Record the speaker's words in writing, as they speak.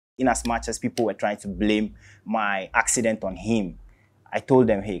in as much as people were trying to blame my accident on him, I told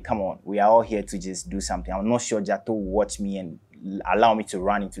them, hey, come on, we are all here to just do something. I'm not sure Jato will watch me and allow me to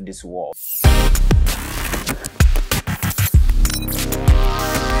run into this wall.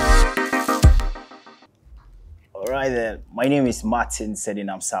 All right then, my name is Martin Sedi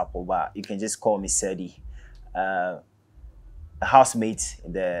Namsapo, but you can just call me Sedi. A housemate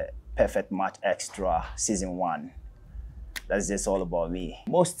in the Perfect Match Extra Season 1. That's just all about me.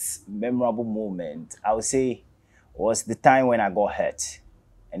 Most memorable moment, I would say, was the time when I got hurt.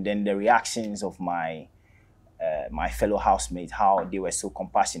 And then the reactions of my my fellow housemates, how they were so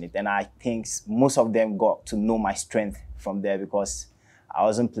compassionate. And I think most of them got to know my strength from there because I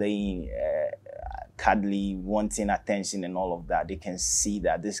wasn't playing cuddly, wanting attention and all of that. They can see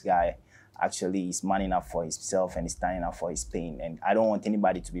that this guy actually is manning up for himself and is standing up for his pain. And I don't want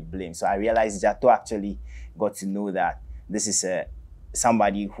anybody to be blamed. So I realized Jato actually got to know that this is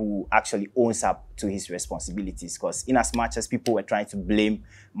somebody who actually owns up to his responsibilities. Because in as much as people were trying to blame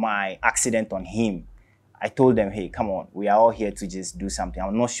my accident on him, I told them, hey, come on, we are all here to just do something.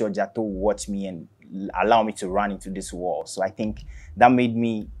 I'm not sure Jato will watch me and allow me to run into this wall. So I think that made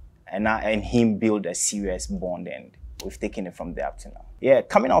me and him build a serious bond, and we've taken it from there up to now. Yeah,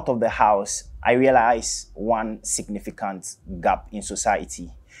 coming out of the house, I realized one significant gap in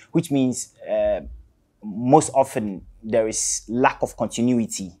society, which means most often there is lack of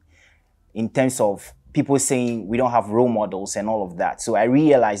continuity in terms of people saying we don't have role models and all of that. So I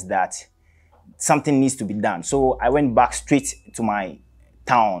realized that something needs to be done. So I went back straight to my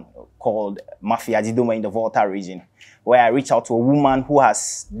town called Mafia Jidoma in the Volta region, where I reached out to a woman who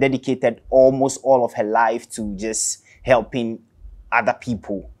has dedicated almost all of her life to just helping other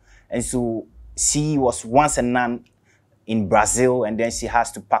people. And so she was once a nun in Brazil, and then she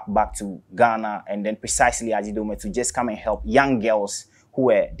has to pack back to Ghana and then precisely at Jidoma to just come and help young girls who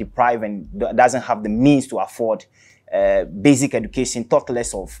were deprived and doesn't have the means to afford basic education, talk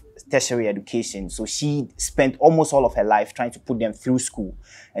less of tertiary education. So she spent almost all of her life trying to put them through school.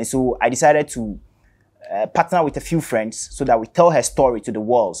 And so I decided to partner with a few friends so that we tell her story to the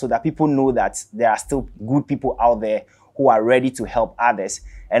world, so that people know that there are still good people out there who are ready to help others,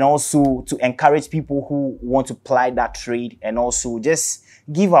 and also to encourage people who want to ply that trade, and also just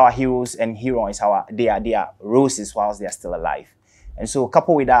give our heroes and heroines their roses whilst they are still alive. And so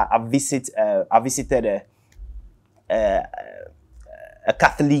coupled with that, I visited a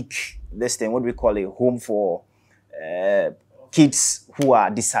Catholic, what do we call it, home for kids who are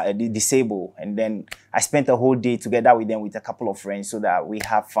disabled. And then I spent a whole day together with them with a couple of friends so that we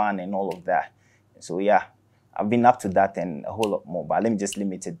have fun and all of that. So yeah, I've been up to that and a whole lot more, but let me just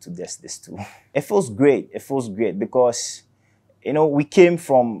limit it to just this too. It feels great. It feels great because, you know, we came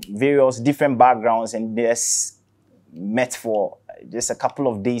from various different backgrounds and just met for just a couple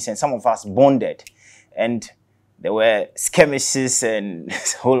of days, and some of us bonded. And there were skirmishes and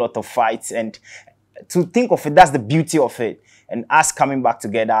a whole lot of fights. And to think of it, that's the beauty of it. And us coming back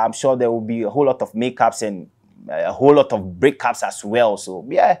together, I'm sure there will be a whole lot of makeups and a whole lot of breakups as well. So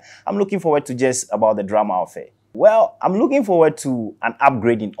yeah, I'm looking forward to just about the drama of it. Well, I'm looking forward to an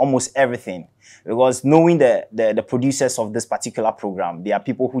upgrade in almost everything, because knowing the producers of this particular program, they are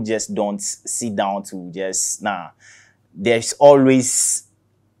people who just don't sit down to just, there's always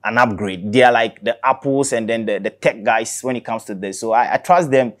an upgrade. They are like the Apples and then the tech guys when it comes to this. So I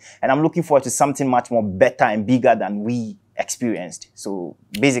trust them, and I'm looking forward to something much more better and bigger than we experienced. So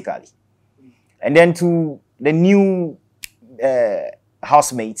basically, and then to the new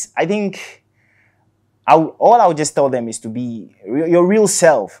housemates, I think all I would just tell them is to be your real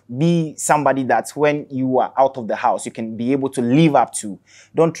self. Be somebody that when you are out of the house, you can be able to live up to.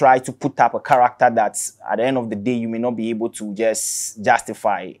 Don't try to put up a character that's at the end of the day, you may not be able to just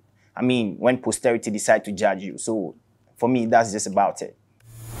justify. I mean, when posterity decide to judge you. So for me, that's just about it.